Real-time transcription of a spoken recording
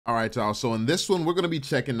All right, y'all. So in this one, we're going to be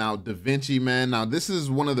checking out Da Vinci, man. Now, this is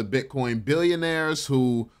one of the Bitcoin billionaires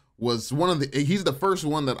who was he's the first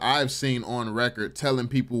one that I've seen on record telling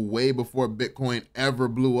people way before Bitcoin ever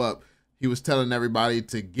blew up. He was telling everybody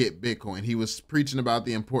to get Bitcoin. He was preaching about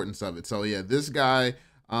the importance of it. So yeah, this guy,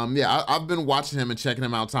 I've been watching him and checking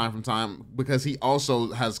him out time from time because he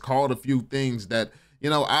also has called a few things that,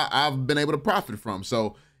 I've been able to profit from.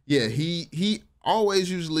 So yeah, he always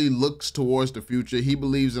usually looks towards the future. He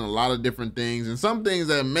believes in a lot of different things, and some things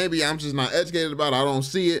that maybe I'm just not educated about. I don't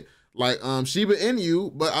see it, like Shiba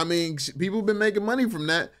Inu, but I mean, people have been making money from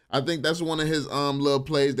that. I think that's one of his little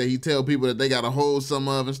plays that he tell people that they got to hold some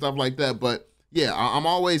of and stuff like that. But yeah, I'm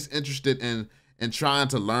always interested in trying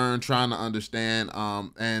to learn, trying to understand,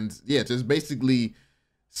 and yeah, just basically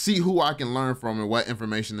see who I can learn from and what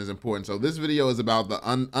information is important. So this video is about the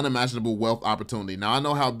unimaginable wealth opportunity. Now I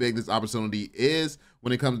know how big this opportunity is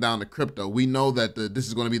when it comes down to crypto. We know that this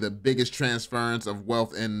is going to be the biggest transference of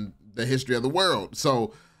wealth in the history of the world.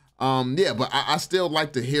 So yeah, but I still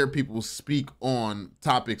like to hear people speak on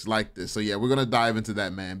topics like this. So yeah, we're going to dive into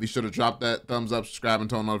that, man. Be sure to drop that thumbs up, subscribe, and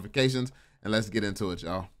turn on notifications, and let's get into it,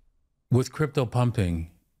 y'all. With crypto pumping,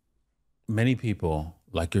 many people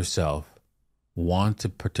like yourself want to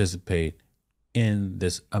participate in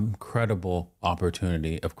this incredible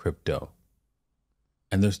opportunity of crypto.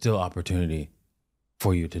 And there's still opportunity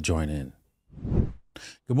for you to join in.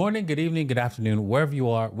 Good morning, good evening, good afternoon, wherever you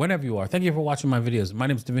are, whenever you are. Thank you for watching my videos. My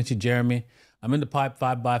name is Da Vinci Jeremy. I'm in the pipe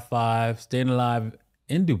 5x5, staying alive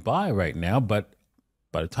in Dubai right now. But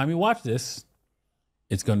by the time you watch this,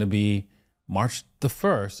 it's going to be March the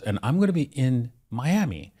 1st, and I'm going to be in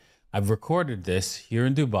Miami. I've recorded this here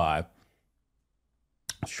in Dubai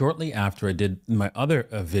shortly after I did my other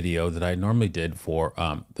video that I normally did for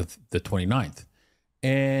the 29th.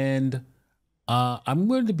 And I'm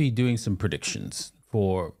going to be doing some predictions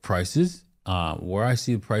for prices, where I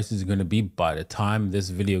see the prices are going to be by the time this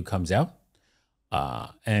video comes out.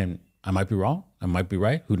 And I might be wrong. I might be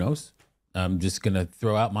right. Who knows? I'm just going to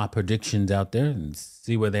throw out my predictions out there and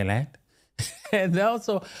see where they land. And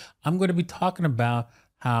also, I'm going to be talking about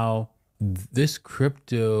how this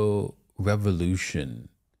crypto revolution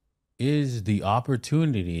is the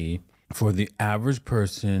opportunity for the average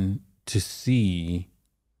person to see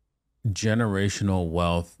generational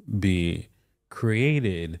wealth be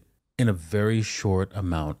created in a very short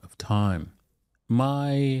amount of time.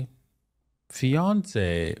 My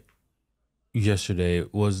fiance yesterday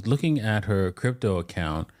was looking at her crypto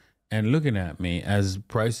account and looking at me as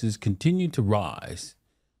prices continue to rise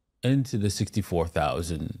into the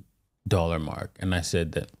 $64,000 mark. And I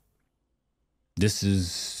said that this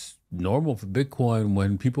is normal for Bitcoin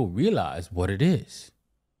when people realize what it is.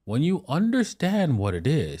 When you understand what it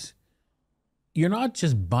is, you're not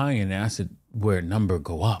just buying an asset where a number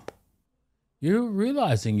go up. You're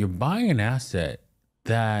realizing you're buying an asset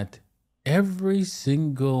that every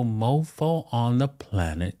single mofo on the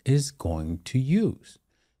planet is going to use.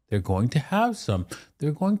 They're going to have some.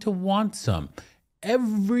 They're going to want some.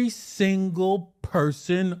 Every single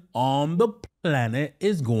person on the planet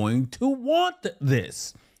is going to want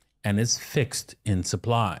this. And it's fixed in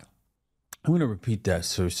supply. I'm going to repeat that,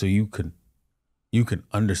 sir, so you can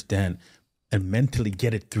understand and mentally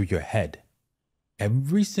get it through your head.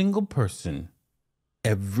 Every single person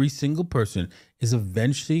is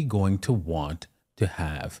eventually going to want to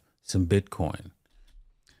have some Bitcoin.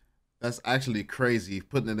 That's actually crazy,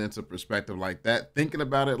 putting it into perspective like that. Thinking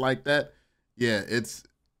about it like that, yeah, it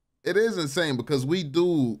is insane because we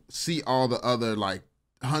do see all the other like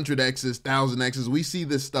 100x's, 1000x's. We see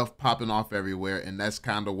this stuff popping off everywhere, and that's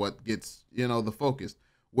kind of what gets, the focus.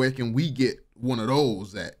 Where can we get one of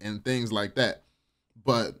those at, and things like that.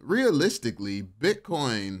 But realistically,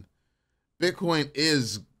 Bitcoin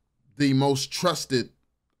is the most trusted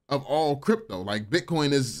of all crypto. Like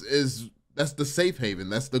Bitcoin is that's the safe haven.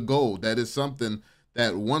 That's the gold. That is something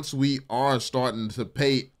that once we are starting to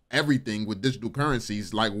pay everything with digital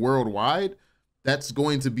currencies, like worldwide, that's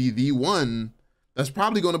going to be the one that's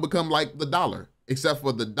probably going to become like the dollar, except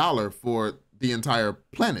for the dollar for the entire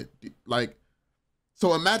planet. Like,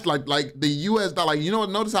 so imagine like the US dollar,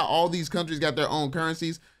 notice how all these countries got their own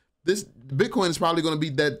currencies. This Bitcoin is probably going to be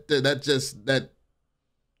that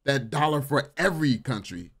dollar for every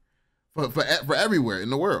country, for everywhere in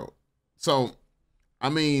the world. So, I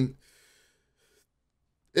mean,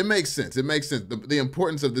 it makes sense. It makes sense. The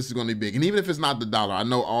importance of this is going to be big. And even if it's not the dollar, I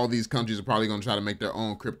know all these countries are probably going to try to make their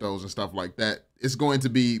own cryptos and stuff like that. It's going to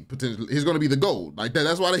be potentially, it's going to be the gold. Like that.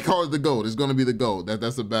 That's why they call it the gold. It's going to be the gold.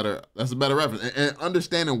 That's a better reference. And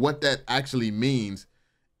understanding what that actually means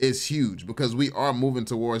is huge because we are moving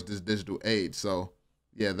towards this digital age. So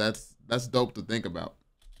Yeah, that's dope to think about.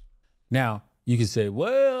 Now, you can say,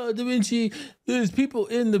 well, Da Vinci, there's people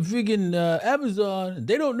in the friggin' Amazon,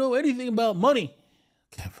 they don't know anything about money.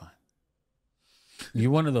 Okay, fine.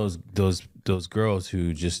 You're one of those girls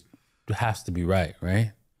who just has to be right,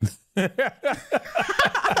 right?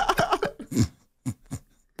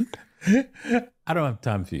 I don't have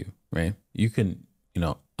time for you, right? You can,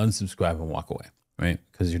 unsubscribe and walk away, right?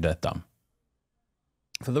 Because you're that dumb.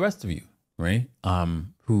 For the rest of you, right?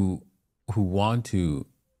 Who want to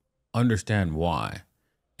understand why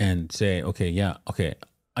and say, okay, yeah, okay,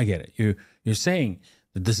 I get it. You're saying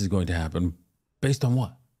that this is going to happen based on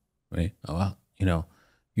what, right? Oh, well,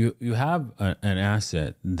 you have an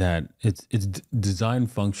asset that it's designed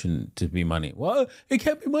function to be money. Well, it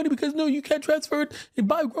can't be money because no, you can't transfer it and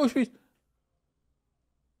buy groceries.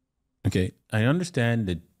 Okay, I understand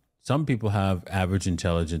that some people have average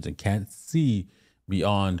intelligence and can't see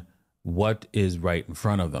beyond what is right in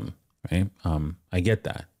front of them, right? I get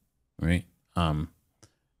that, right? And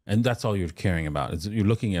that's all you're caring about. You're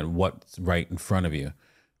looking at what's right in front of you.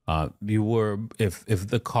 If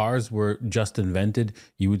the cars were just invented,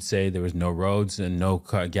 you would say there was no roads and no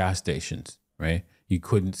gas stations, right? You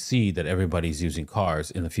couldn't see that everybody's using cars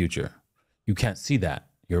in the future. You can't see that.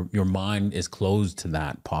 Your mind is closed to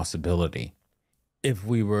that possibility. If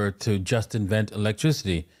we were to just invent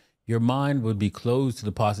electricity, your mind would be closed to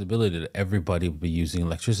the possibility that everybody would be using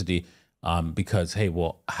electricity, because, hey,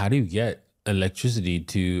 well, how do you get electricity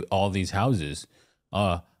to all these houses?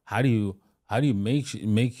 How do you make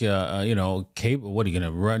cable? What are you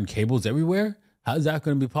going to run cables everywhere? How's that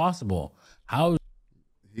going to be possible?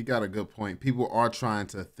 He got a good point. People are trying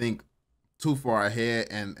to think too far ahead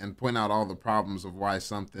and point out all the problems of why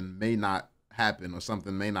something may not happen or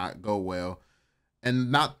something may not go well,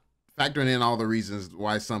 and not factoring in all the reasons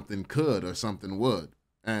why something could or something would.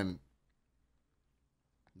 And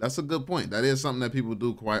that's a good point. That is something that people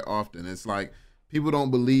do quite often. It's like people don't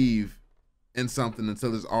believe in something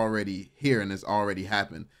until it's already here and it's already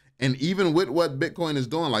happened. And even with what Bitcoin is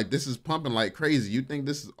doing, like, this is pumping like crazy. You think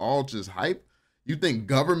this is all just hype? You think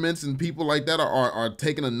governments and people like that are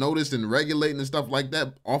taking a notice and regulating and stuff like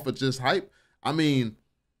that off of just hype? I mean,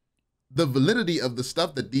 the validity of the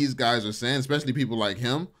stuff that these guys are saying, especially people like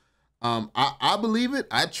him, I believe it.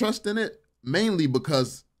 I trust in it mainly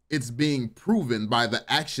because it's being proven by the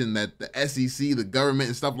action that the SEC, the government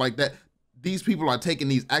and stuff like that, these people are taking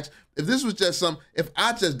these actions. If this was just if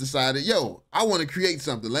I just decided, yo, I want to create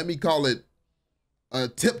something, let me call it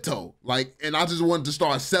Tiptoe, and I just wanted to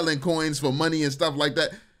start selling coins for money and stuff like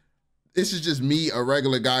that. This is just me, a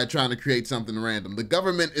regular guy trying to create something random. The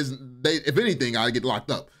government if anything, I'd get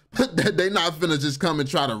locked up. But they're not finna just come and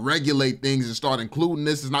try to regulate things and start including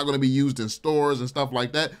this. It's not going to be used in stores and stuff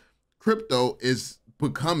like that. Crypto is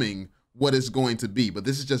becoming what it's going to be, but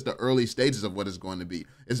this is just the early stages of what it's going to be.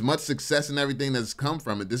 As much success and everything that's come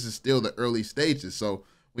from it, this is still the early stages. So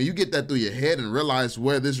when you get that through your head and realize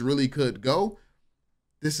where this really could go,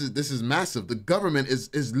 this is massive. The government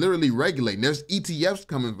is literally regulating. There's ETFs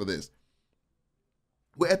coming for this.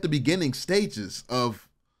 We're at the beginning stages of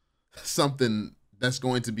something that's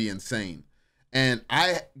going to be insane. And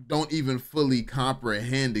I don't even fully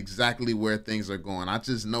comprehend exactly where things are going. I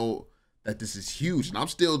just know that this is huge.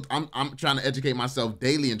 And I'm trying to educate myself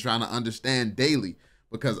daily and trying to understand daily,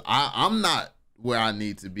 because I'm not where I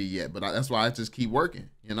need to be yet. But that's why I just keep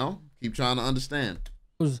working, keep trying to understand.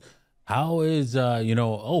 How is,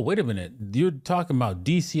 oh, wait a minute. You're talking about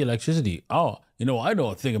DC electricity. Oh, I know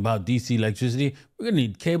a thing about DC electricity. We're going to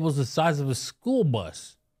need cables the size of a school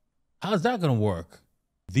bus. How's that going to work?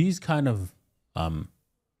 These kind of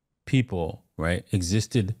people, right,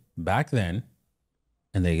 existed back then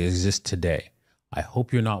and they exist today. I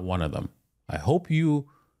hope you're not one of them. I hope you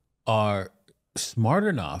are smart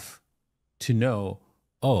enough to know,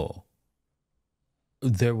 oh,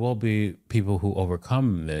 there will be people who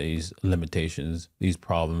overcome these limitations, these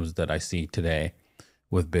problems that I see today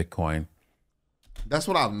with Bitcoin. That's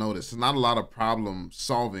what I've noticed. There's not a lot of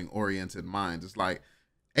problem-solving oriented minds. It's like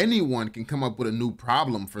anyone can come up with a new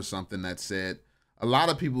problem for something that's said. A lot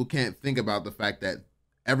of people can't think about the fact that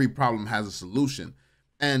every problem has a solution.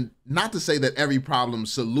 And not to say that every problem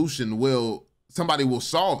solution somebody will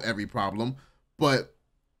solve every problem, but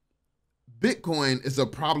Bitcoin is a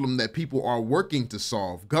problem that people are working to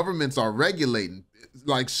solve. Governments are regulating.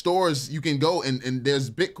 Like stores, you can go and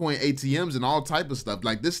there's Bitcoin ATMs and all type of stuff.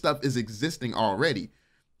 Like, this stuff is existing already.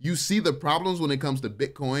 You see the problems when it comes to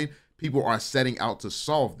Bitcoin, people are setting out to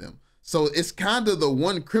solve them. So it's kind of the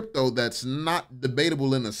one crypto that's not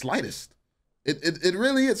debatable in the slightest. It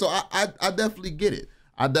really is. So I definitely get it.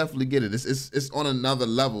 I definitely get it. It's on another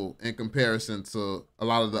level in comparison to a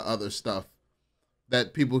lot of the other stuff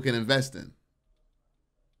that people can invest in.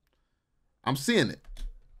 I'm seeing it.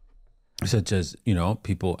 Such as, you know,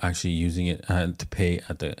 people actually using it to pay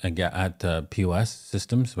at the POS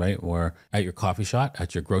systems, right? Or at your coffee shop,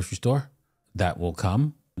 at your grocery store, that will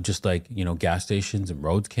come. Just like, you know, gas stations and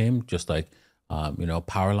roads came, just like, you know,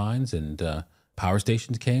 power lines and power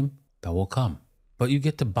stations came, that will come. But you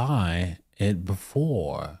get to buy it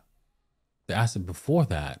before the asset before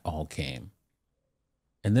that all came,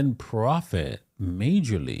 and then profit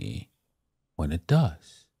majorly when it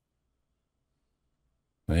does,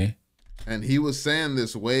 right? And he was saying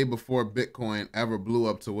this way before Bitcoin ever blew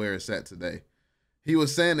up to where it's at today. He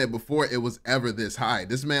was saying it before it was ever this high.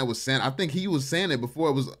 This man was saying, I think he was saying it before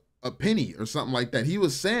it was a penny or something like that. He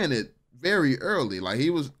was saying it very early. Like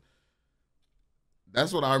he was,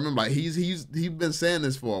 that's what I remember. Like he's been saying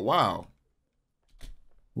this for a while.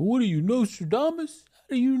 What do you know, Nostradamus? How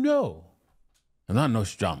do you know? I'm not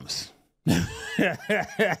Nostradamus.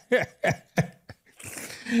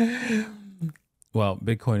 Well,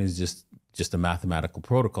 Bitcoin is just a mathematical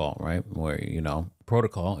protocol, right? Where, you know,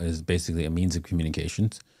 protocol is basically a means of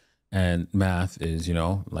communications, and math is, you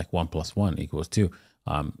know, like 1 + 1 = 2.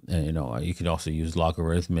 And, you know, you could also use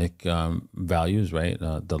logarithmic values, right?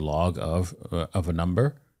 The log of a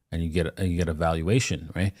number, and you get a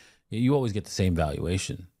valuation, right? You always get the same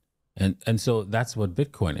valuation, and so that's what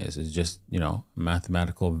Bitcoin is just, you know,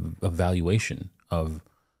 mathematical evaluation of,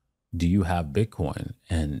 do you have Bitcoin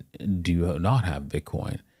and do you not have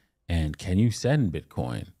Bitcoin, and can you send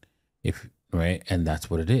Bitcoin, if right? And that's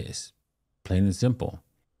what it is, plain and simple.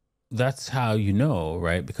 That's how you know,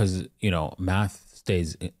 right? Because, you know, math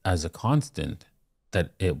stays as a constant,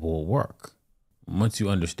 that it will work. Once you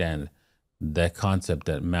understand that concept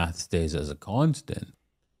that math stays as a constant,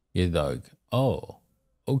 you're like, oh,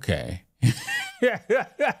 okay.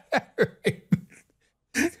 Right?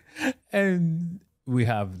 And we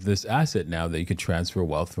have this asset now that you could transfer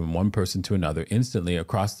wealth from one person to another instantly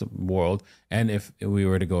across the world. And if we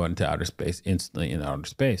were to go into outer space, instantly in outer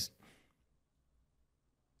space.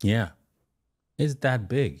 Yeah. It's that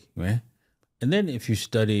big, right? And then if you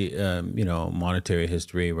study, you know, monetary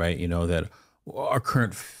history, right, you know that our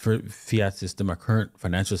current fiat system, our current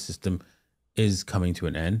financial system is coming to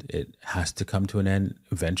an end. It has to come to an end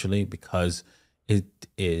eventually, because it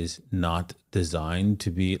is not designed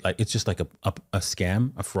to be like, it's just like a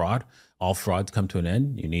scam, a fraud. All frauds come to an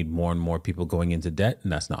end. You need more and more people going into debt,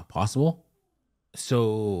 and that's not possible.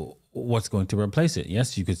 So what's going to replace it?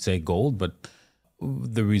 Yes, you could say gold, but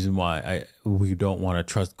the reason why we don't want to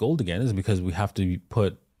trust gold again is because we have to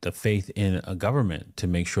put the faith in a government to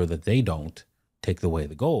make sure that they don't take away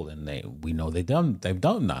the gold. And we know they've done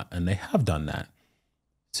that, and they have done that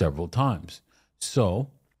several times. So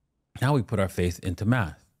now we put our faith into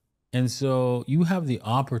math. And so you have the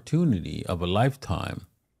opportunity of a lifetime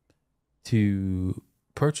to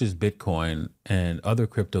purchase Bitcoin and other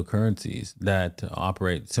cryptocurrencies that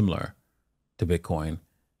operate similar to Bitcoin,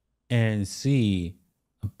 and see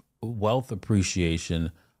wealth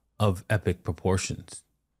appreciation of epic proportions.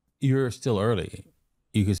 You're still early.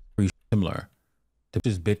 You could appreciate similar to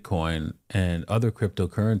just Bitcoin and other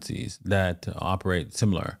cryptocurrencies that operate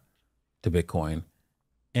similar to Bitcoin,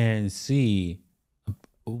 and see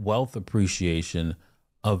wealth appreciation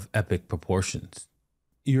of epic proportions.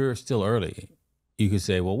 You're still early. You could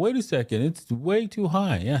say, well, wait a second, it's way too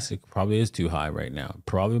high. Yes, it probably is too high right now.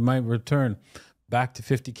 Probably might return back to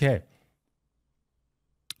 50K.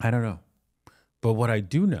 I don't know. But what I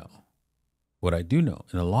do know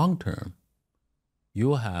in the long term,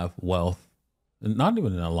 you'll have wealth, not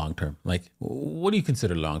even in the long term. Like, what do you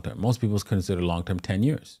consider long term? Most people consider long term 10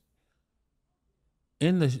 years.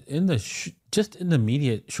 Just in the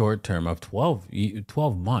immediate short term of 12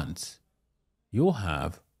 months, you'll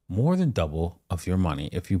have more than double of your money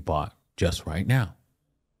if you bought just right now.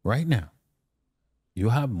 Right now, you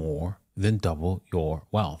have more than double your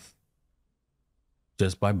wealth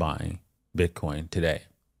just by buying Bitcoin today,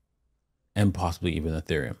 and possibly even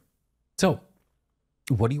Ethereum. So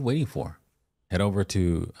what are you waiting for? Head over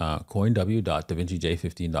to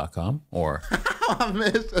coinw.davincij15.com or I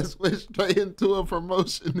missed. I switched straight into a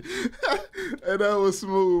promotion. And that was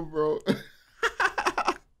smooth, bro.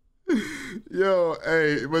 Yo,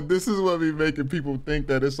 hey, but this is what be making people think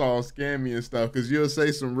that it's all scammy and stuff, because you'll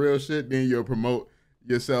say some real shit, then you'll promote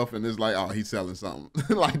yourself, and it's like, oh, he's selling something.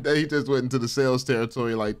 Like that. He just went into the sales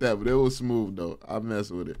territory like that, but it was smooth, though. I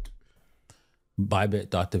messed with it.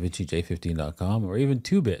 Bybit.davincij15.com or even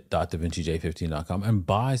 2bit.davincij15.com and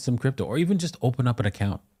buy some crypto, or even just open up an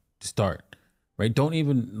account to start, right? Don't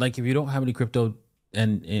even, like, if you don't have any crypto,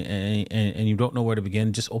 and you don't know where to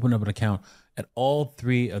begin, just open up an account at all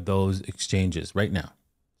three of those exchanges right now.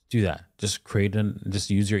 Do that. Just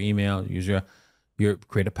use your email, use your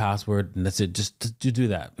create a password, and that's it. Just to do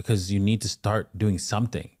that, because you need to start doing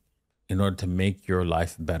something in order to make your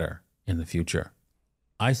life better in the future.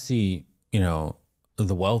 I see, the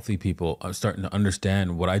wealthy people are starting to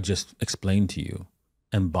understand what I just explained to you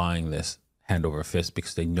and buying this hand over fist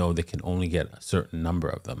because they know they can only get a certain number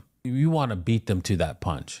of them. You want to beat them to that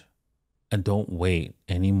punch, and don't wait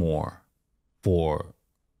anymore for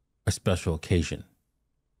a special occasion.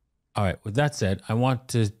 All right, with that said, I want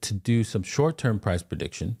to do some short-term price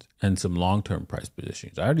predictions and some long-term price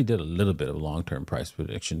predictions. I already did a little bit of long-term price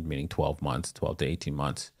prediction, meaning 12 months, 12 to 18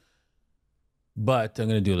 months. But I'm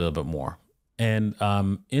going to do a little bit more. And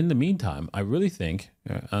in the meantime, I really think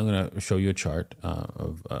I'm going to show you a chart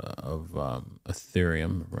of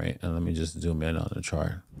Ethereum, right? And let me just zoom in on the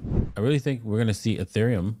chart. I really think we're going to see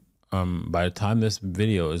Ethereum by the time this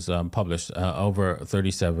video is published over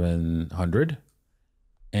 3,700.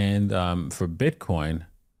 And for Bitcoin,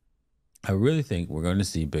 I really think we're going to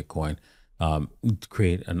see Bitcoin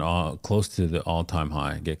create close to the all-time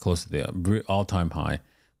high, get close to the all-time high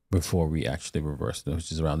before we actually reverse,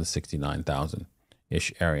 which is around the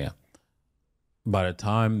 69,000-ish area. By the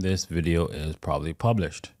time this video is probably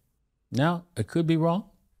published. Now, it could be wrong,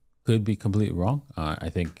 could be completely wrong. I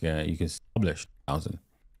think you can publish 1,000.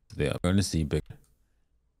 We're going to see big.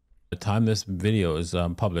 The time this video is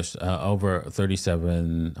published over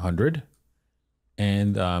 3,700.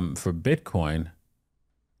 And for Bitcoin,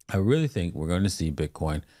 I really think we're going to see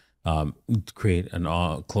Bitcoin create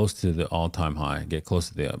close to the all-time high, get close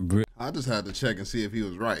to the I just had to check and see if he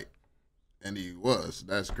was right, and he was.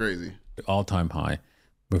 That's crazy. All-time high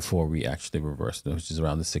before we actually reverse, which is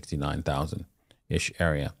around the 69,000-ish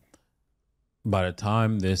area. By the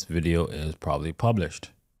time this video is probably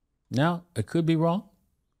published. Now, it could be wrong,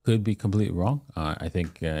 could be completely wrong. I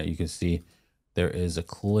think you can see there is a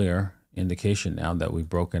clear indication now that we've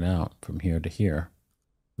broken out from here to here,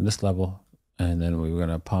 from this level, and then we're going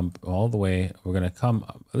to pump all the way. We're going to come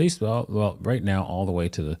at least, well, right now, all the way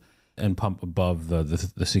to and pump above the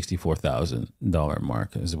 $64,000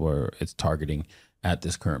 mark is where it's targeting at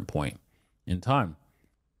this current point in time.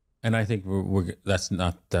 And I think that's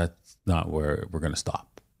not where we're going to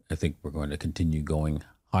stop. I think we're going to continue going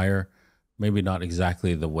higher. Maybe not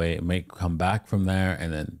exactly the way it may come back from there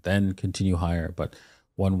and then continue higher, but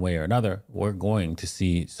one way or another, we're going to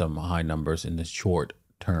see some high numbers in the short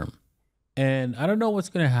term. And I don't know what's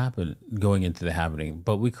going to happen going into the halving,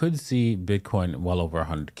 but we could see Bitcoin well over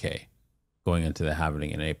 100K going into the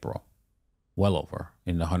halving in April. Well over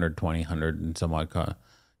in the 120, 100 and some odd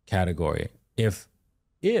category. If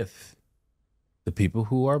the people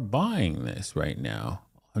who are buying this right now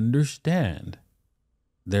understand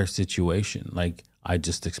their situation, like I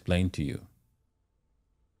just explained to you.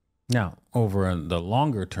 Now, over in the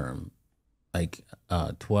longer term, like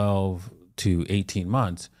 12 to 18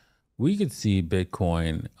 months, we could see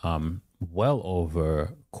Bitcoin well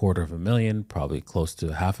over 250,000, probably close to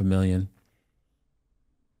 500,000.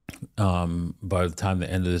 By the time the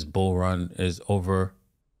end of this bull run is over,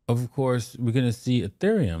 of course, we're going to see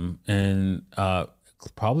Ethereum and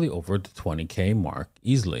probably over the 20K mark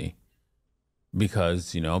easily.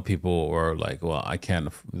 Because, people were like, well, I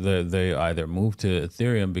can't, they either move to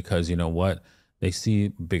Ethereum because, you know what, they see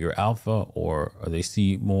bigger alpha or they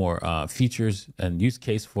see more features and use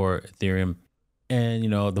case for Ethereum. And,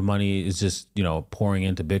 the money is just, pouring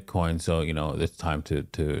into Bitcoin. So, it's time to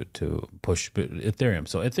push Ethereum.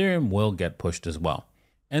 So Ethereum will get pushed as well.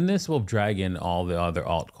 And this will drag in all the other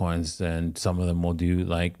altcoins, and some of them will do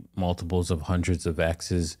like multiples of hundreds of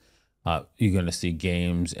X's. You're going to see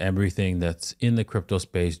games, everything that's in the crypto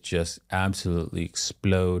space just absolutely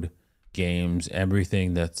explode. Games,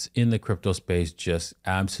 everything that's in the crypto space just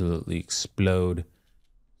absolutely explode.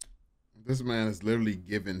 This man is literally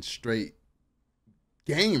giving straight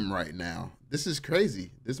game right now. This is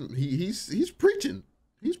crazy. He's preaching.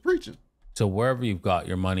 He's preaching. So wherever you've got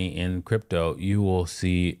your money in crypto, you will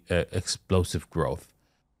see explosive growth.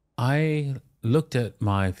 I looked at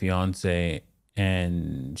my fiance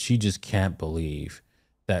and she just can't believe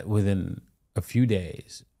that within a few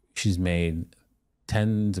days, she's made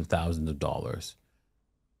tens of thousands of dollars.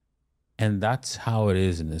 And that's how it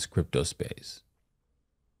is in this crypto space.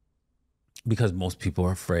 Because most people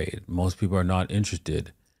are afraid. Most people are not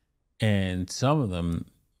interested. And some of them,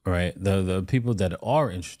 right, the people that are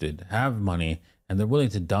interested have money and they're willing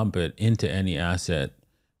to dump it into any asset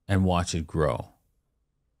and watch it grow,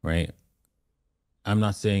 right? I'm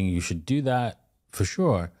not saying you should do that for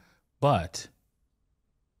sure, but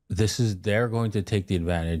they're going to take the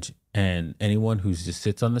advantage, and anyone who just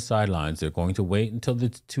sits on the sidelines, they're going to wait until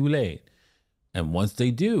it's too late. And once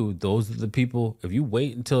they do, those are the people. If you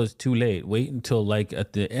wait until it's too late, wait until like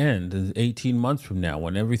at the end, 18 months from now,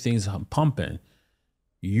 when everything's pumping,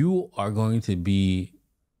 you are going to be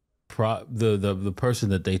the person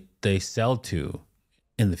that they sell to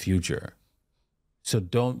in the future. So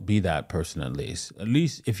don't be that person. At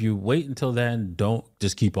least if you wait until then, don't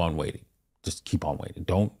just keep on waiting. Just keep on waiting.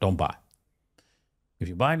 Don't buy. If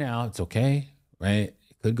you buy now, it's okay, right?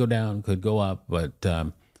 It could go down, could go up, but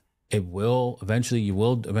it will eventually. You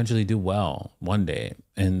will eventually do well one day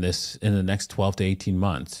in the next 12 to 18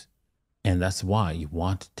 months, and that's why you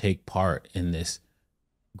want to take part in this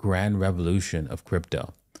grand revolution of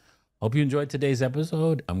crypto. Hope you enjoyed today's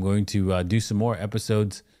episode. I'm going to do some more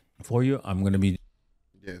episodes for you. I'm going to be.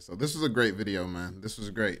 Yeah, so this was a great video, man. This was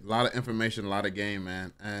great. A lot of information, a lot of game,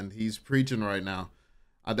 man. And he's preaching right now.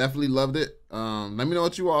 I definitely loved it. Let me know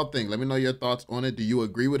what you all think. Let me know your thoughts on it. Do you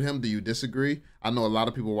agree with him? Do you disagree? I know a lot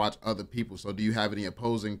of people watch other people. So do you have any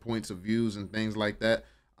opposing points of views and things like that?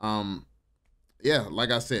 Yeah,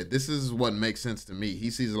 like I said, this is what makes sense to me.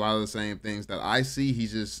 He sees a lot of the same things that I see. He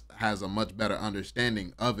just has a much better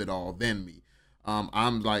understanding of it all than me.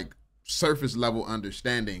 I'm like surface level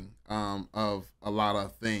understanding of a lot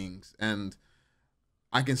of things. And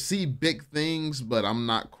I can see big things, but I'm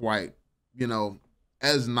not quite,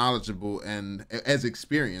 as knowledgeable and as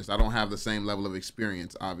experienced. I don't have the same level of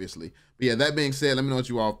experience, obviously. But yeah, that being said, let me know what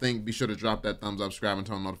you all think. Be sure to drop that thumbs up, subscribe, and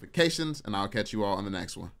turn on notifications, and I'll catch you all on the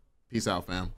next one. Peace out, fam.